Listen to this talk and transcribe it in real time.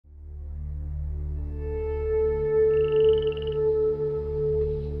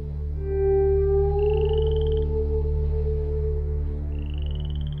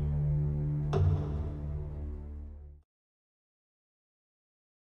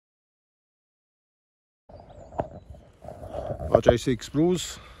RJC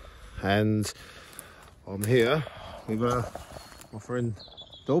Explores, and I'm here with my friend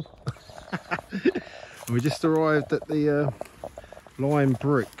Dob. We just arrived at the Lion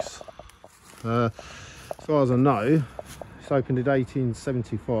Bricks. As far as I know, it's opened in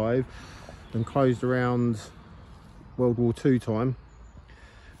 1875 and closed around World War II time.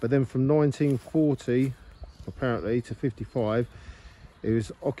 But then from 1940 apparently to 55, it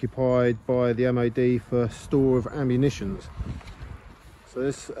was occupied by the MOD for store of ammunitions. So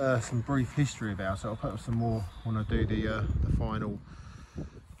there's some brief history about it. I'll put up some more when I do the final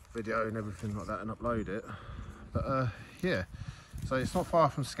video and everything like that and upload it. But yeah, so it's not far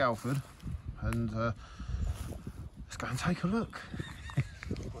from Scalford, and let's go and take a look.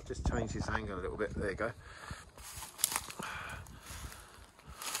 I'll just change this angle a little bit. There you go.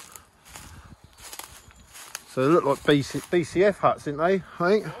 So they look like BCF huts, didn't they? I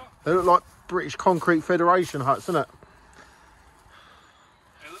think they look like British Concrete Federation huts, isn't it?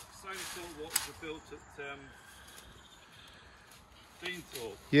 They look the same sort of what was built at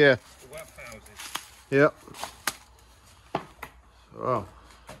Deanthorpe. Yeah. The web houses. Yep. Wow.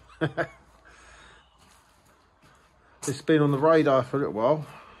 It's been on the radar for a little while.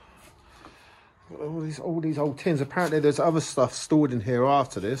 All these old tins. Apparently there's other stuff stored in here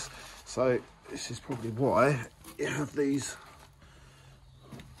after this. So this is probably why you have these.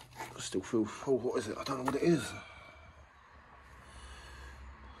 I still feel full. What is it? I don't know what it is.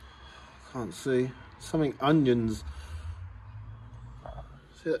 Can't see. Something onions.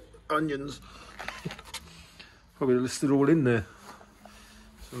 See it? Onions. Probably listed all in there.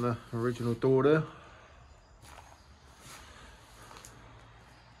 It's on the original door there.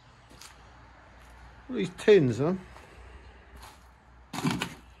 All these tins, huh?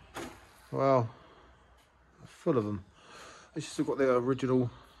 Wow, full of them. They've still got their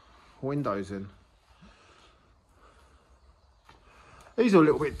original windows in. These are a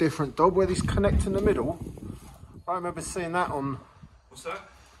little bit different, Dob, where these connect in the middle. I remember seeing that on... What's that?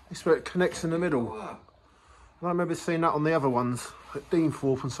 This where it connects in the middle. Oh, I remember seeing that on the other ones at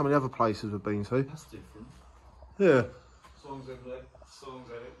Deanthorpe and some of the other places we've been to. that's different. Yeah. Songs in it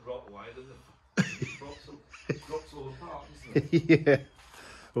rot away, doesn't it? drops all apart, isn't it? Yeah.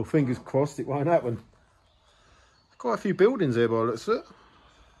 Well, fingers crossed it won't happen. Quite a few buildings here by the looks of it.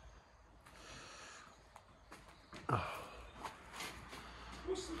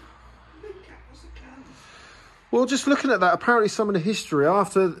 What's the can? Well, just looking at that, apparently some of the history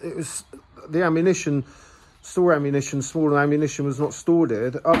after it was the ammunition, smaller ammunition was not stored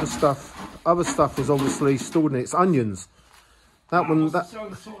here. The other stuff was obviously stored in it. It's onions. That one,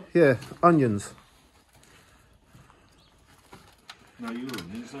 yeah, onions. No, you're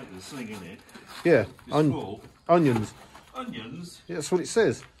onions. There's something in it. Yeah, onions. Onions? Yeah, that's what it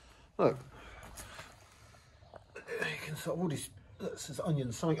says. Look. You can see all these, it says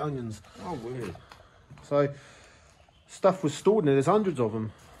onions, something onions. Oh, weird. So, stuff was stored in there, there's hundreds of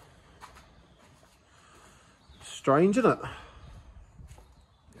them. Strange, isn't it?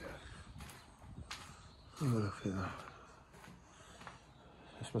 Yeah. Oh, look at that.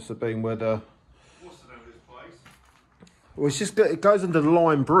 This must have been where the... What's the name of this place? Well, it's just, it goes under the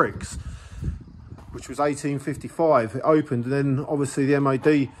Lion Bricks, which was 1855. It opened, and then obviously the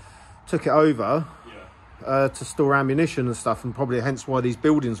MOD took it over to store ammunition and stuff, and probably hence why these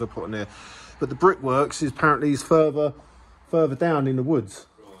buildings were put in there. But the Brickworks is apparently further down in the woods.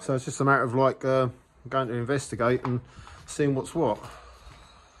 Right. So it's just a matter of like going to investigate and seeing what's what.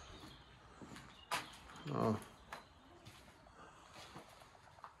 Oh.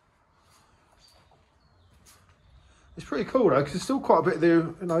 It's pretty cool though, because there's still quite a bit there,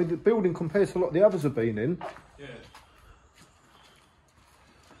 you know, the building compared to a lot of the others have been in. Yeah.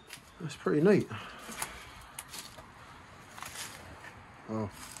 That's pretty neat. Oh.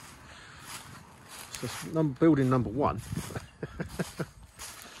 So it's building number 1.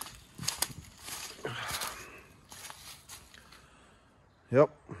 Yep.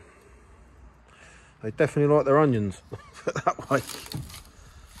 They definitely like their onions. Put it that way.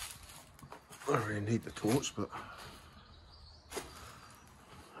 I don't really need the torch, but...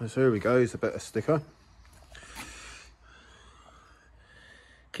 So here we go, here's a better sticker.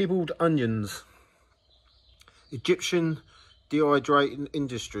 Kibbled onions. Egyptian dehydrating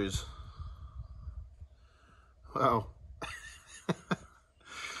industries. Wow.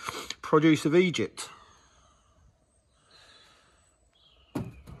 Produce of Egypt.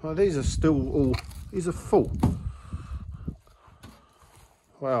 Well, these are still all, these are full.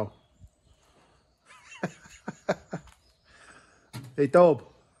 Wow. Hey, Dob.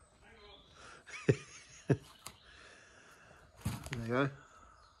 There you go.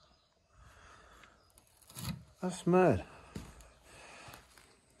 That's mad.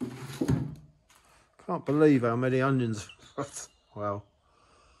 Can't believe how many onions. Wow.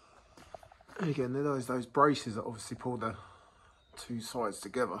 And again, they're those braces that obviously pull the two sides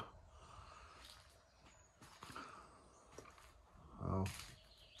together. Wow.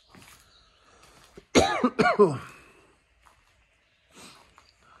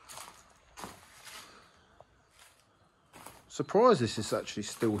 Surprised this is actually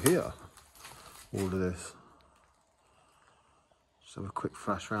still here, all of this. Just have a quick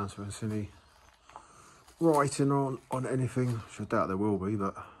flash around so there's any writing on anything, which I doubt there will be,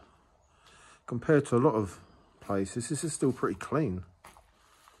 but compared to a lot of places, this is still pretty clean.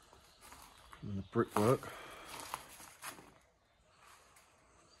 And the brickwork.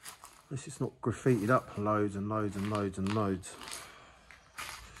 This is not graffitied up loads and loads and loads and loads.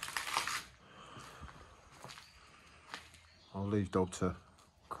 I'll leave Dog to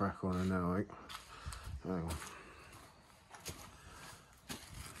crack on in there, I think. Hang on.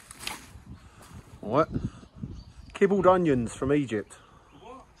 What? Kibbled onions from Egypt.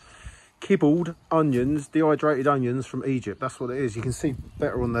 What? Kibbled onions, dehydrated onions from Egypt. That's what it is. You can see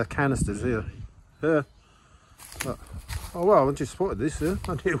better on the canisters here. Yeah. Look. Oh well, I just spotted this here.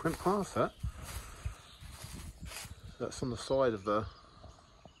 I knew it went past that. That's on the side of the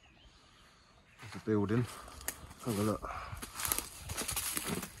building. Have a look.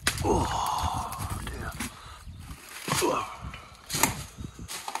 Oh dear.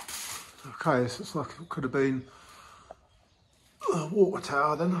 Okay, so it's like it could have been a water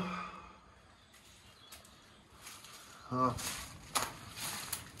tower then.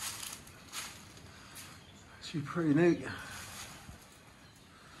 Actually pretty neat.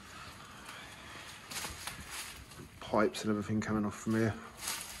 Pipes and everything coming off from here.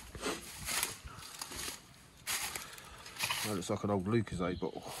 That looks like an old Lucozade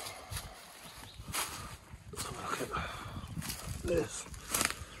bottle. Let's have a look at this.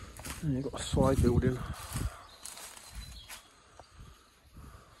 And you've got a side building.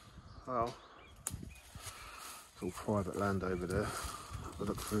 Well, it's all private land over there. Have a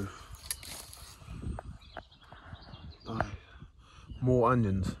look through. No. More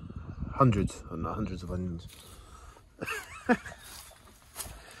onions. Hundreds, and not hundreds of onions.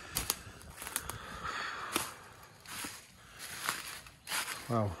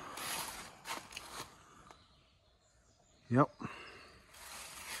 Wow. Yep.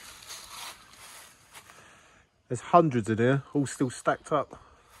 There's hundreds in here, all still stacked up.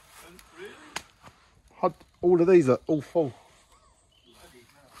 Really? All of these are all full.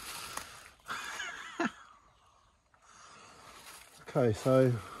 Okay,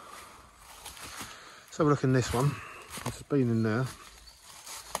 so let's have a look in this one. It's been in there.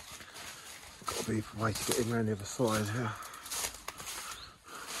 Got to be a way to get in around the other side here.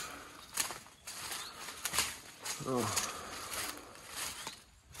 Oh.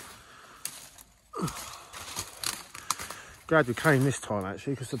 Glad we came this time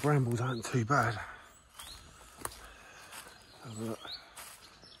actually, because the brambles aren't too bad. Have a look.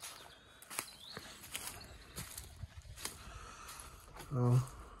 Oh.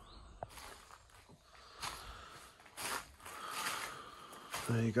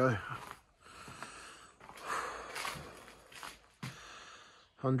 There you go.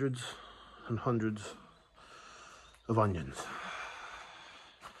 Hundreds and hundreds of onions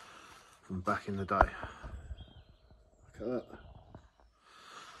from back in the day. Look at that.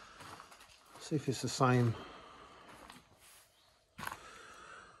 See if it's the same.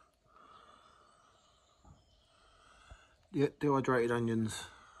 Yeah, dehydrated onions,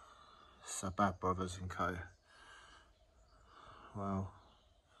 Sabab Brothers and Co. Wow.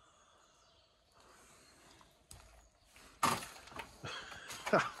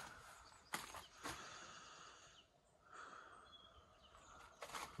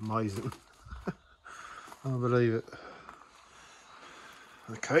 Amazing. I can't believe it.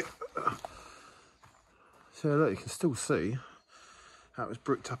 Okay. So look, you can still see how it was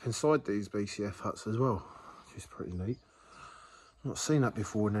bricked up inside these BCF huts as well, which is pretty neat. Not seen that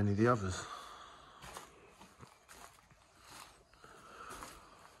before in any of the others.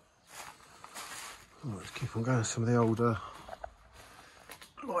 Oh, let's keep on going. Some of the older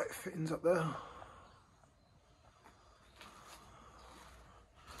light fittings up there.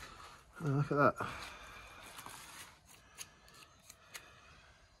 Oh, look at that.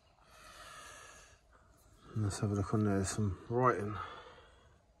 And let's have a look on there. There's some writing.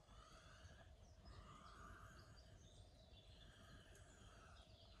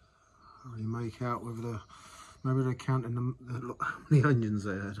 Can't really make out whether maybe they're counting the onions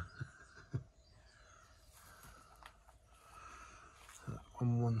they had.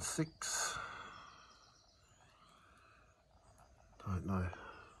 116. Don't know.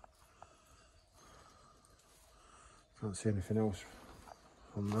 Can't see anything else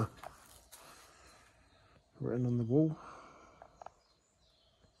on the written on the wall.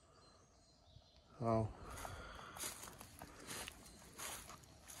 Oh.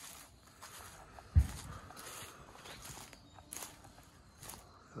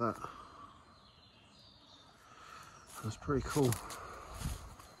 That. That's pretty cool.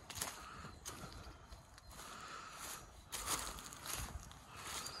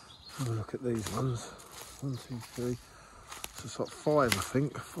 Have a look at these ones. 1, 2, 3. So it's like 5, I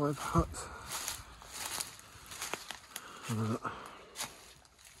think. 5 huts. Have a look.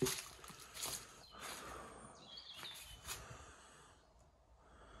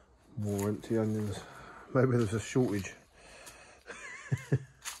 More empty onions. Maybe there's a shortage.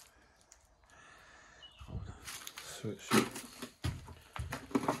 Switch.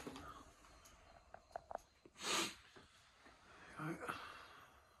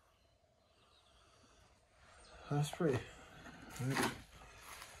 That's pretty. Right.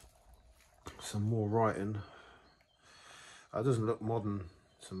 Some more writing. That doesn't look modern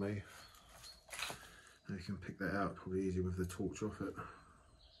to me. You can pick that out probably easy with the torch off it.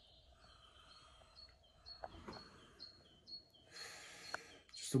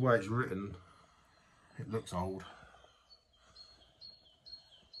 Just the way it's written, it looks old.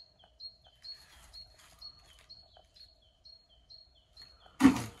 I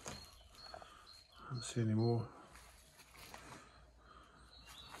don't see any more.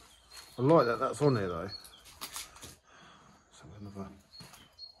 I like that that's on there though. So another.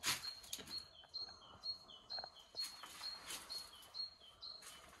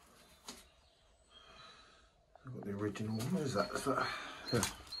 I've got the original. Where's that? Is that? Yeah.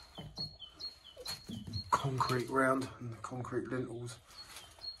 Concrete round and the concrete lintels.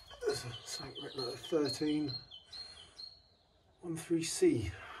 There's something written at 13C.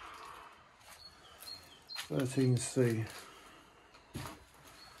 13C.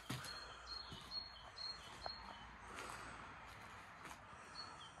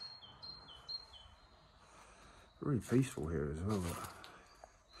 Really peaceful here as well.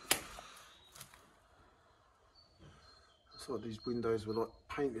 I thought these windows were like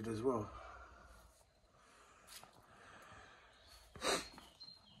painted as well.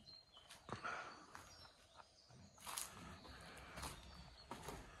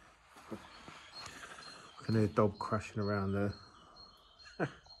 I can hear a dog crashing around there.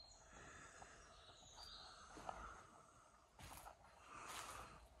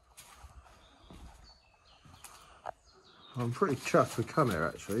 I'm pretty chuffed we come here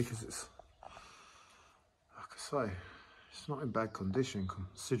actually, because it's, like I say, it's not in bad condition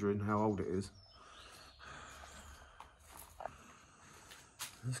considering how old it is.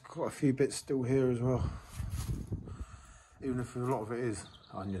 There's quite a few bits still here as well, even if a lot of it is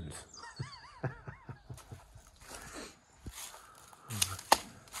onions.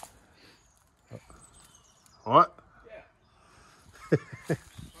 Alright? Yeah.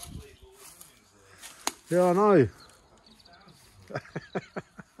 Yeah, I know.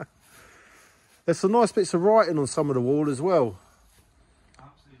 There's some nice bits of writing on some of the wall as well.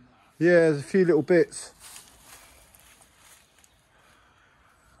 Yeah, there's a few little bits.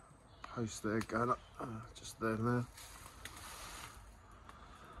 Post there going up, just there and there.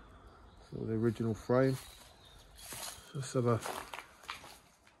 So the original frame. Let's have a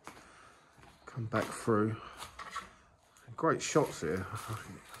come back through. Great shots here.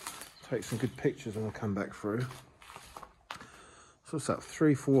 Take some good pictures when I come back through. So what's that?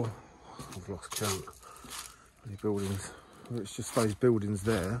 3, 4. I've lost count. Any buildings? Well, it's just those buildings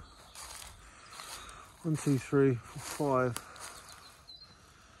there. 1, 2, 3, 4, 5.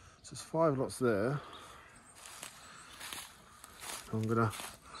 So there's 5 lots there. I'm gonna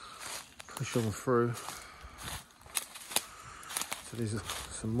push on through. So these are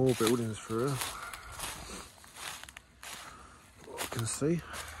some more buildings through. What I can see.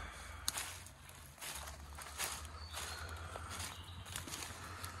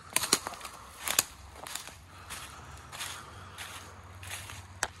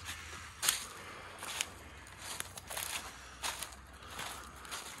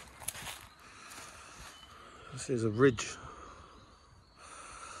 This is a ridge.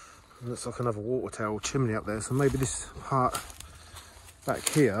 It looks like another water tower chimney up there, so maybe this part back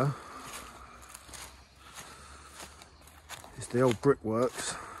here is the old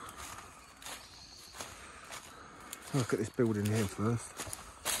brickworks. Look at this building here first.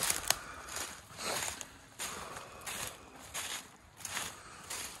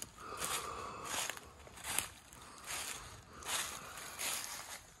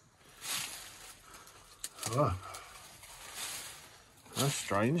 Oh, that's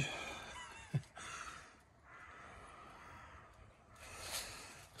strange.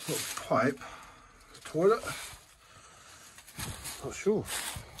 pipe, toilet, not sure.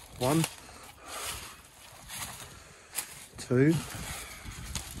 1, 2.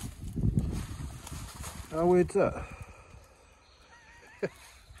 How weird's that?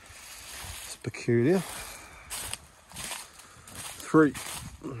 It's peculiar. 3.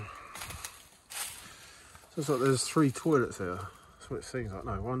 Looks like there's 3 toilets here. That's what it seems like.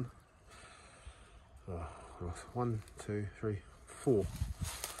 No, 1, 1, 2, 3, 4.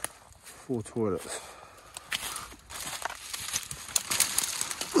 4 toilets.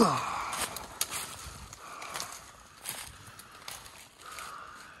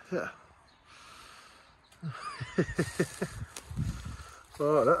 Yeah.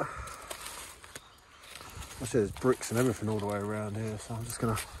 So like that. I see there's bricks and everything all the way around here, so I'm just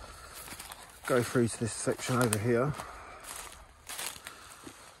gonna go through to this section over here.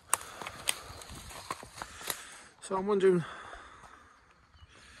 So I'm wondering,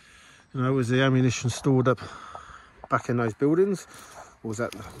 you know, was the ammunition stored up back in those buildings, or was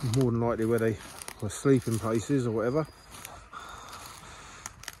that more than likely where they were sleeping places or whatever?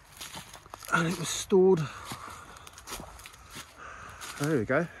 And it was stored. There we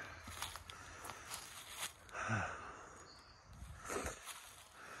go.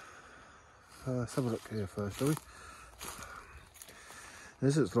 Let's have a look here first, shall we?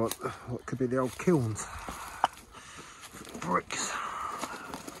 This is like what could be the old kilns. Bricks.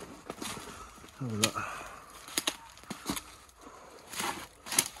 Have a look.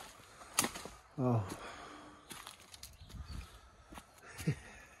 Oh.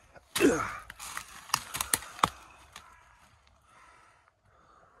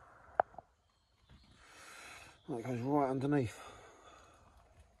 That goes right underneath.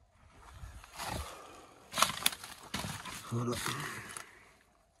 Oh, look.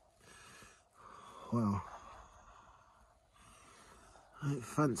 Well, I ain't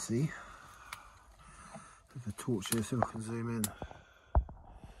fancy. With the torch here, see if I can zoom in.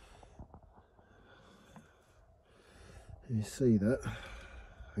 Can you see that?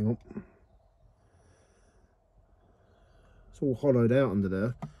 Hang on. It's all hollowed out under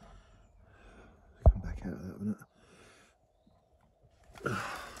there. Come back out of that a minute. Oh.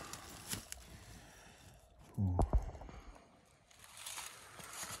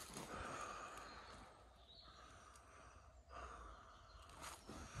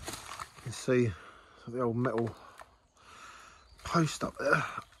 You can see the old metal post up there.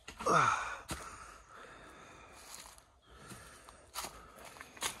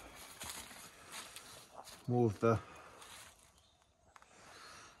 More of the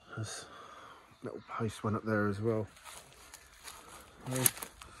little post went up there as well. Let's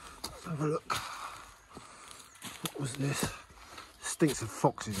have a look. What was this? Stinks of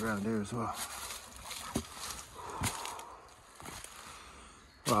foxes around here as well.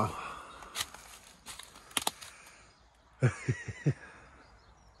 Wow.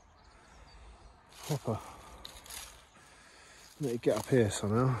 Hopper. Let me get up here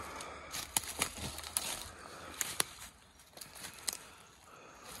somehow.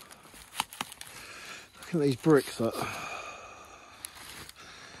 Look at these bricks, look.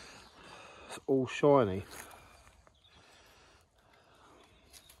 It's all shiny.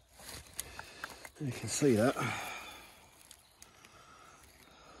 You can see that.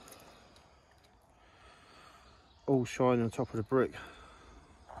 All shiny on top of the brick.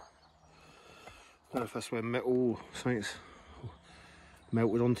 I don't know if that's where metal or something's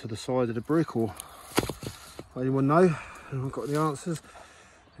melted onto the side of the brick, or anyone know? Anyone got any answers?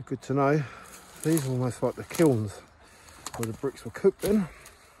 They're good to know. These are almost like the kilns where the bricks were cooked in.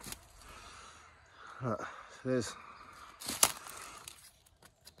 Right, so there's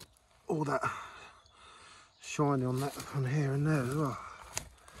all that shiny on that on here and there as well.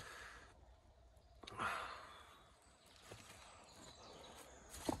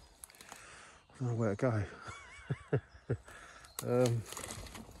 I don't know where to go.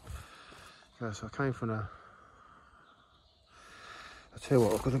 Yeah, so I came from a... I'll tell you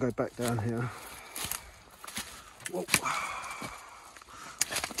what, I'm going to go back down here. Whoa.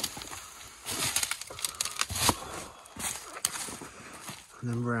 And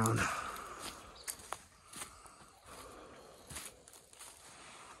then round.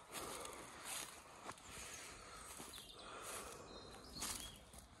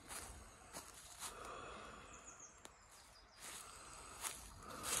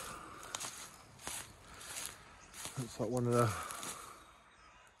 Looks like one of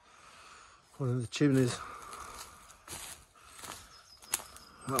the chimneys.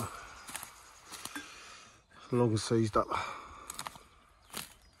 Oh, long seized up.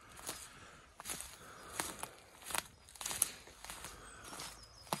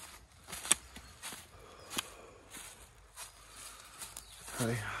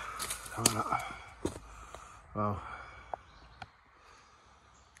 Okay. Well,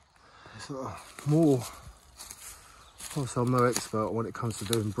 it's more. Also, I'm no expert when it comes to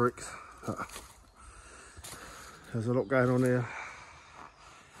doing bricks, but there's a lot going on here.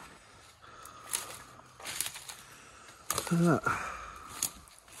 Look at that. I'm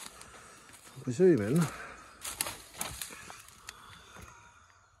presuming.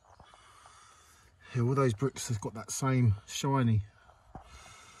 Yeah, all those bricks have got that same shiny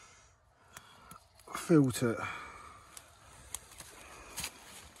feel to it.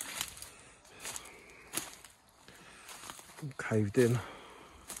 All caved in. A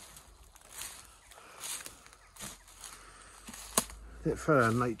bit further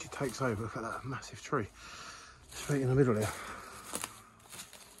and nature takes over. Look at that massive tree straight in the middle there.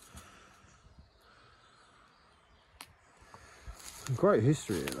 Some great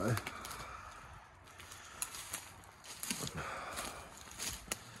history here though.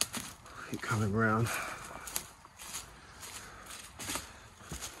 Keep coming round.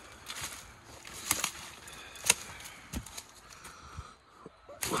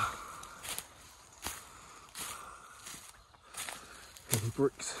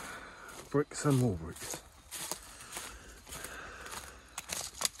 Bricks, bricks and more bricks.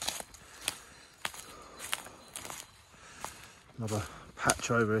 Another patch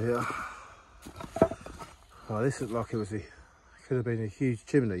over here. Oh, this looked like it was could have been a huge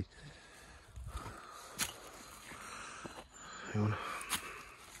chimney. Hang on.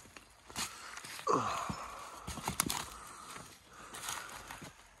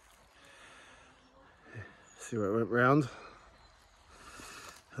 See where it went round.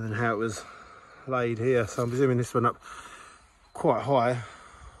 And then how it was laid here. So I'm presuming this went up quite high,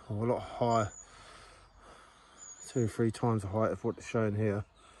 or a lot higher, 2 or 3 times the height of what it's showing here.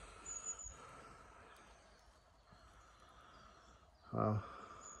 Wow.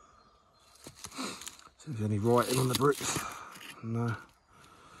 So there's any writing on the bricks? No.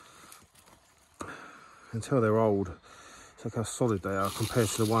 You can tell they're old. It's like how solid they are compared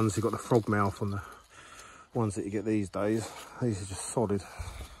to the ones that got the frog mouth on the ones that you get these days. These are just solid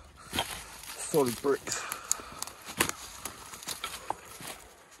bricks.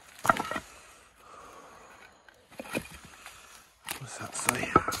 What's that say?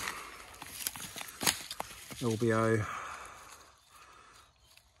 LBO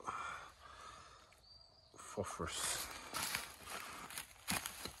phosphorus.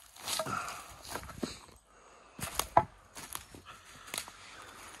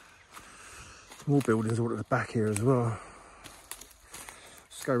 More buildings all at the back here as well.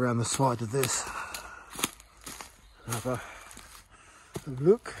 Let's go around the side of this and have a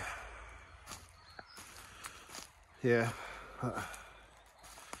look. Yeah,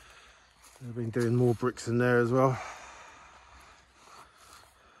 they've been doing more bricks in there as well.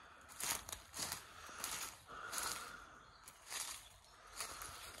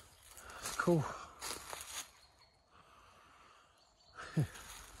 It's cool.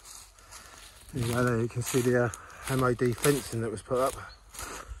 There you can see the MOD fencing that was put up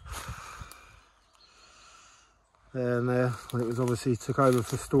there and there when it was obviously took over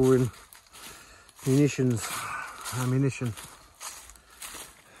for storing munitions, ammunition.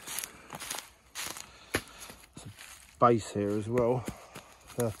 There's a base here as well.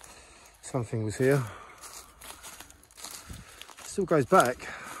 Something was here. Still goes back.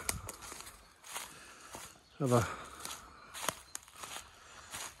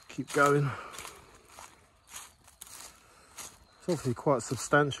 Keep going. It's obviously quite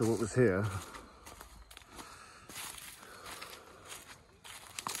substantial what was here.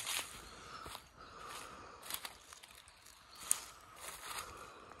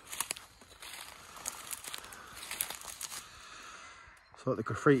 It's like the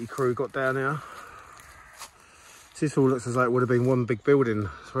graffiti crew got down here. This all looks as though it would have been one big building.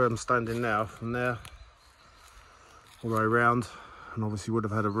 That's where I'm standing now, from there all the way around, and obviously would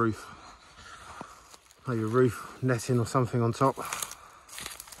have had a roof. Maybe a roof netting or something on top.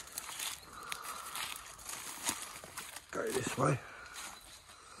 Go this way.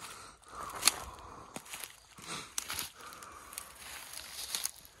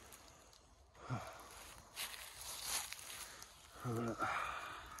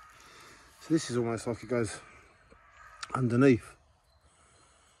 So this is almost like it goes underneath.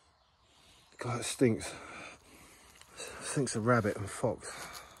 God, it stinks. It stinks of rabbit and fox.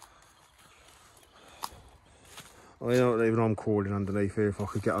 I don't even know I'm crawling underneath here if I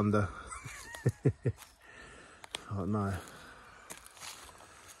could get under. Oh no.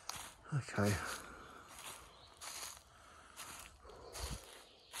 Okay.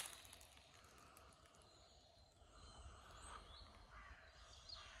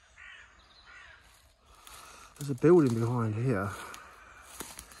 There's a building behind here,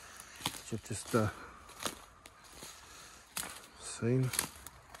 which I've just seen.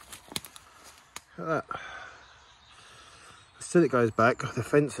 Look at that. Still it goes back, the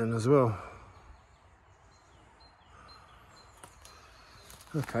fencing as well.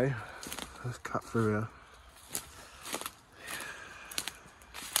 Okay, let's cut through here.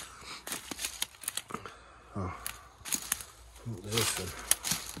 Oh, what was this then?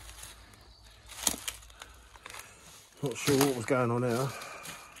 Not sure what was going on here.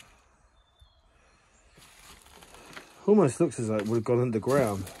 Almost looks as though it would have gone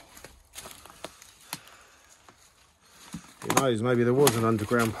underground. Who knows, maybe there was an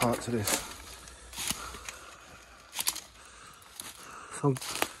underground part to this. So I'm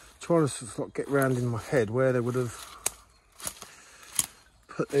trying to sort of get round in my head where they would have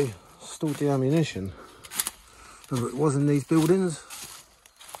stored the ammunition. Whether it was in these buildings.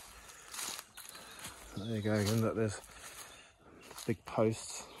 There you go again, look, there's big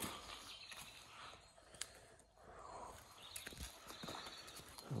posts.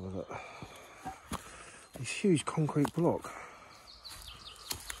 Oh, look. This huge concrete block.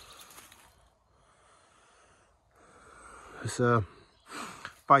 It's a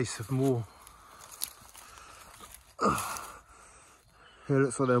base of more. Here it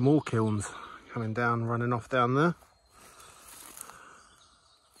looks like there are more kilns coming down, running off down there.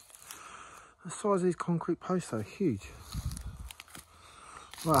 The size of these concrete posts are huge.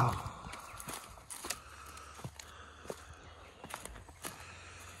 Wow.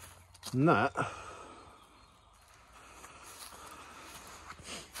 And that I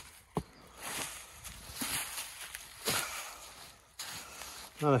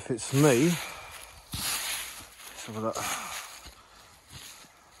don't know if it's me. Let's have a look.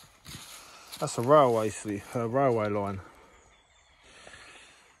 That's a railway line.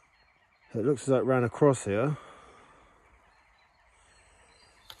 It looks as though it ran across here.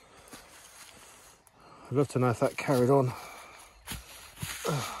 I'd love to know if that carried on.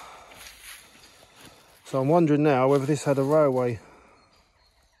 So I'm wondering now whether this had a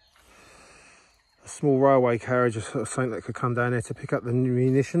small railway carriage or sort of something that could come down here to pick up the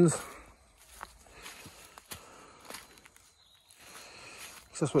munitions.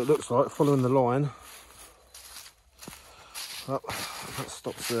 So that's what it looks like, following the line. Oh, that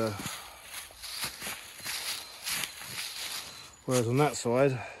stops there. Whereas on that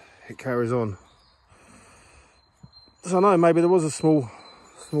side, it carries on. So I know maybe there was a small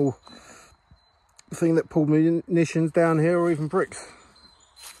thing that pulled munitions down here, or even bricks.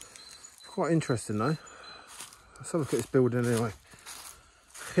 Quite interesting though. Let's have a look at this building anyway.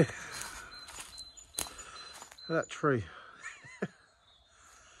 Look at that tree.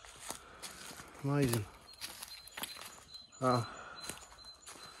 Amazing. And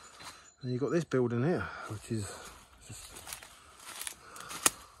you've got this building here, which is just...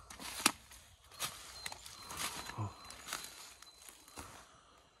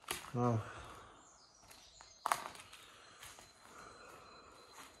 Oh.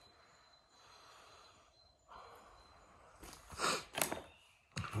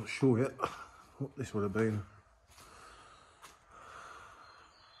 Not sure yet what this would have been.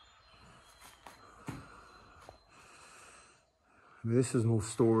 Maybe this is more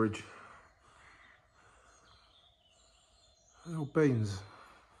storage. Old beans.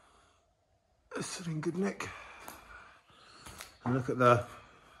 It's still in good nick. And look at the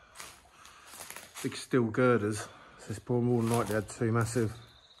big steel girders. This board more than likely had two massive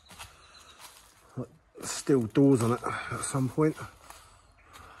steel doors on it at some point.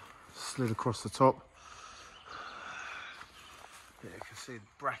 Slid across the top. Yeah, you can see the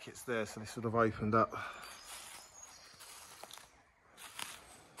brackets there, so they sort of opened up.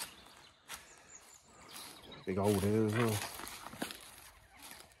 Big hole here as well.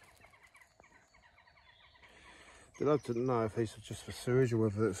 I'd love to know if these are just for sewage or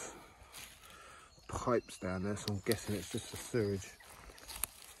whether it's pipes down there, so I'm guessing it's just for sewage.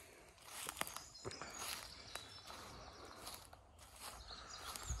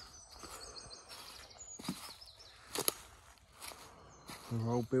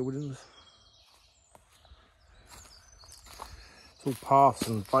 Old buildings. It's all paths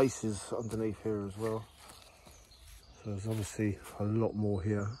and bases underneath here as well. So there's obviously a lot more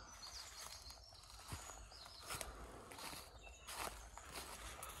here.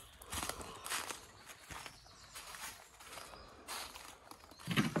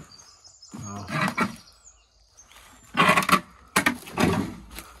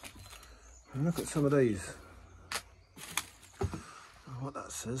 And look at some of these. What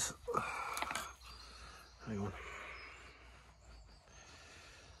that says. Hang on.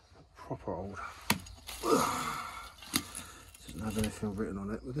 Proper old. Doesn't have anything written on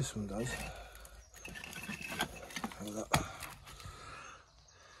it, but this one does.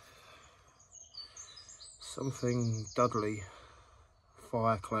 Something Dudley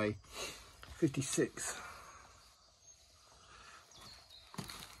fire clay 56.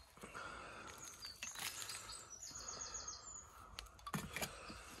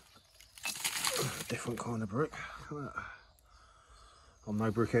 Different kind of brick. Look at that. I'm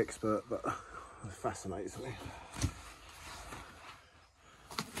no brick expert, but it fascinates me.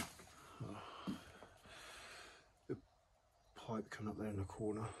 The pipe coming up there in the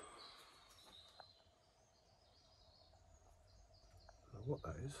corner. I don't know what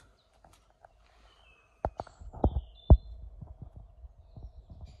that is.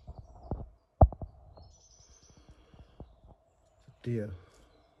 It's a deer.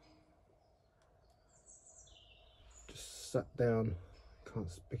 Just sat down. Can't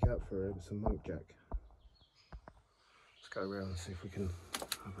pick it up for him. It's a monkjack. Let's go around and see if we can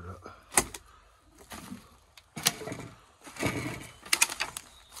have a look.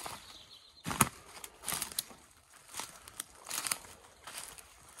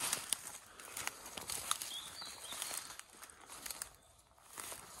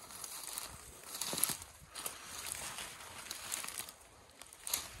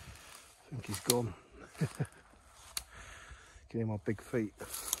 I think he's gone. Give him my big feet.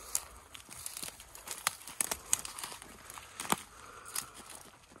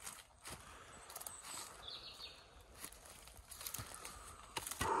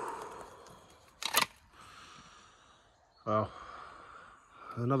 Well,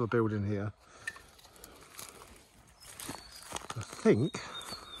 another building here. I think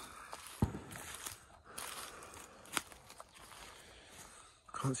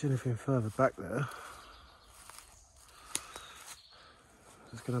can't see anything further back there.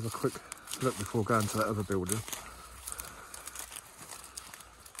 Just gonna have a quick look before going to that other building.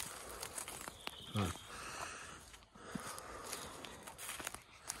 No.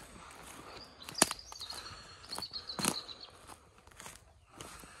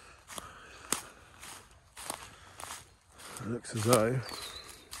 It looks as though,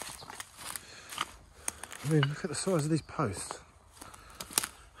 I mean, look at the size of these posts.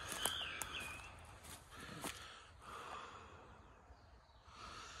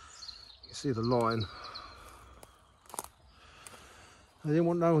 You see the line. I didn't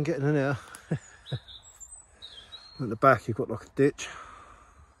want no one getting in there. At the back you've got like a ditch.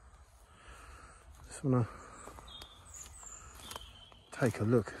 Just want to take a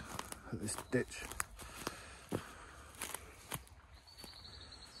look at this ditch.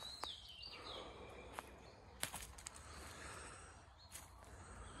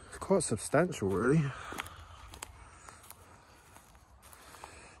 It's quite substantial really.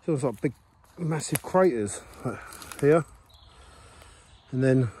 Feels like big massive craters here, and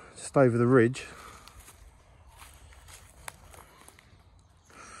then just over the ridge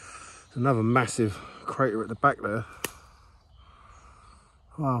there's another massive crater at the back there.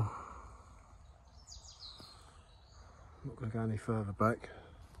 Wow. I'm not going to go any further back.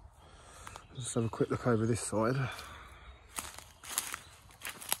 Just have a quick look over this side.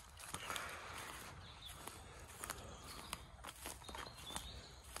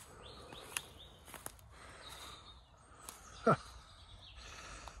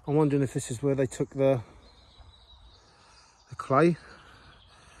 I'm wondering if this is where they took the clay,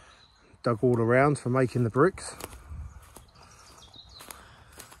 dug all around for making the bricks.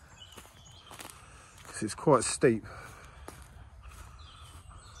 Because it's quite steep.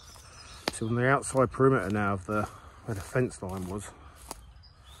 It's on the outside perimeter now of where the fence line was.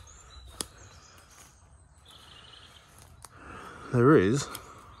 There is.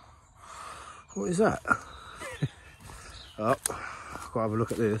 What is that? Oh. Got to have a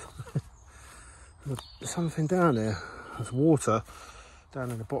look at this. There's something down there. There's water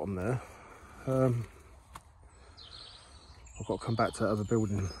down in the bottom there. I've got to come back to that other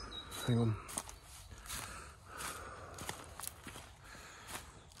building. Hang on.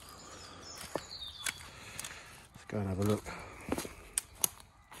 Let's go and have a look.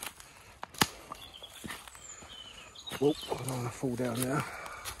 Oh, I don't want to fall down there.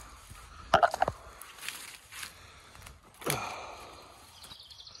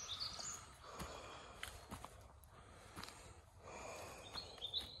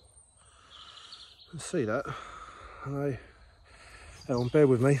 See that? Hang on, bear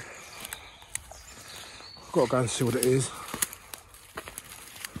with me. I've got to go and see what it is.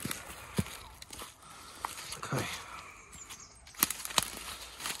 Okay.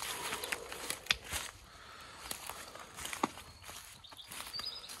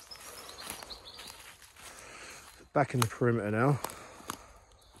 Back in the perimeter now.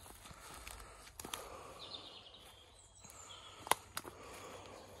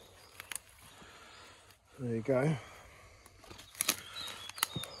 There you go.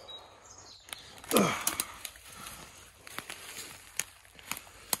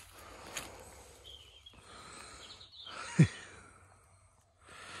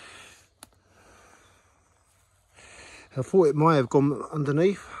 I thought it might have gone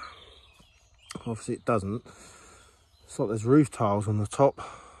underneath. Obviously it doesn't. It's like there's roof tiles on the top,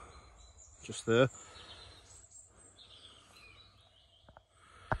 just there.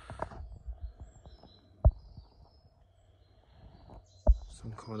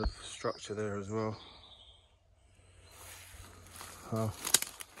 Some kind of structure there as well. Oh.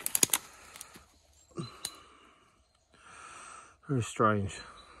 Very strange.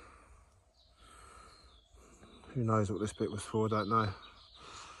 Who knows what this bit was for, I don't know.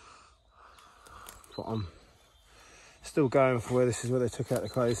 But I'm still going for where this is where they took out the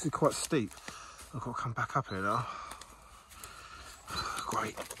clay. This is quite steep. I've got to come back up here now.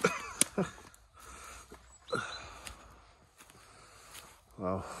 Great.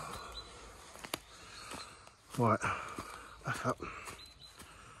 Well, right, back up.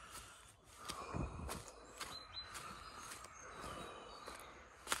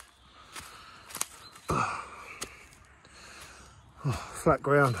 Oh, flat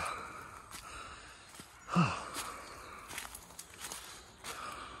ground.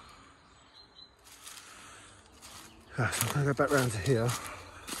 So I'm going to go back round to here.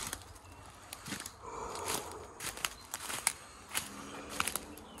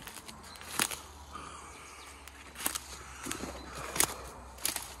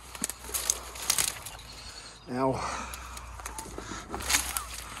 Now,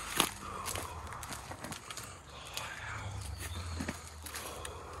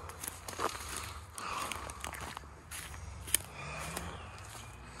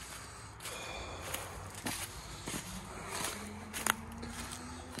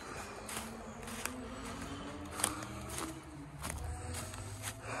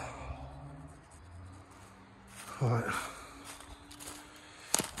 right.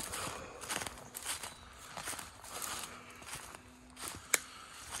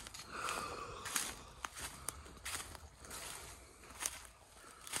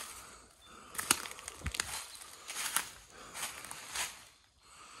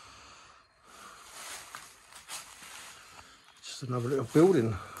 Just another little building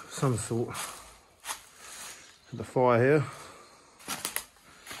of some sort. The fire here.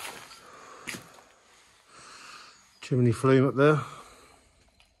 Chimney flume up there.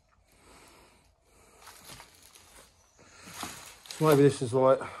 So maybe this is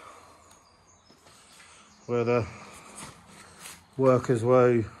like where the workers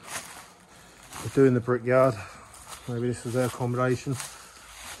were doing the brickyard. Maybe this was their accommodation.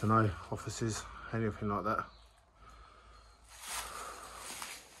 I don't know, offices, anything like that.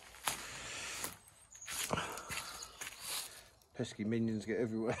 Pesky minions get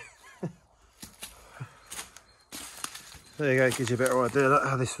everywhere. There you go, gives you a better idea. Look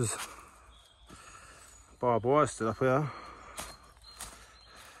how this was barbed wire stood up here.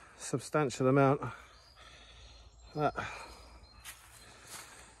 Substantial amount. That.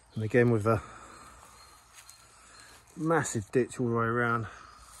 And again with a massive ditch all the way around.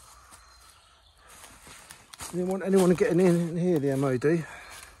 Didn't want anyone getting in here, the MOD.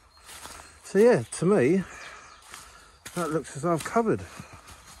 So yeah, to me, that looks as though I've covered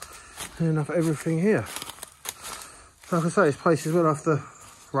enough everything here. Like I say, this place is well off the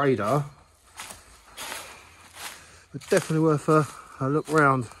radar, but definitely worth a look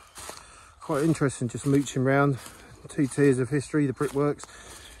round. Quite interesting, just mooching round. 2 tiers of history, the brickworks,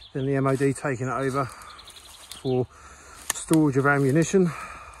 then the MOD taking it over for storage of ammunition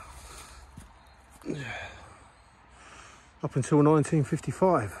up until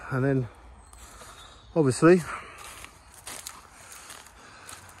 1955, and then obviously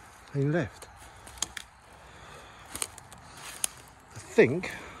they left. I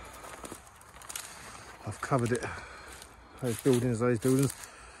think I've covered it, those buildings.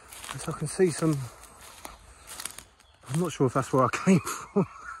 So I can see some, I'm not sure if that's where I came from.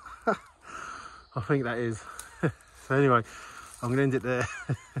 I think that is. So anyway, I'm going to end it there.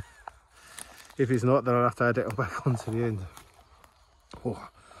 If it's not, then I'll have to add it back onto the end. Oh,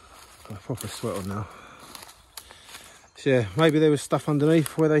 got a proper sweat on now. So yeah, maybe there was stuff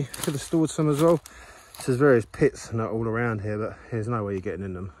underneath where they could have stored some as well. So there's various pits and that all around here, but there's no way you're getting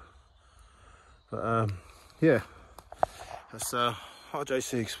in them. But yeah, that's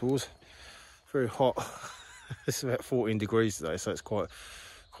RJC Explores. Very hot. It's about 14 degrees today, so it's quite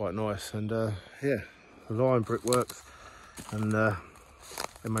nice. And yeah, Lion Brickworks and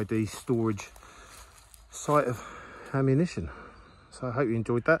MOD storage site of ammunition. So I hope you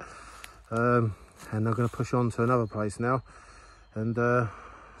enjoyed that. And I'm going to push on to another place now and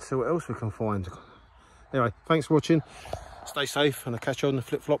see what else we can find. Anyway, thanks for watching. Stay safe, and I'll catch you on the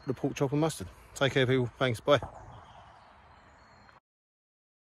flip flop, the pork chop and mustard. Take care, people. Thanks. Bye.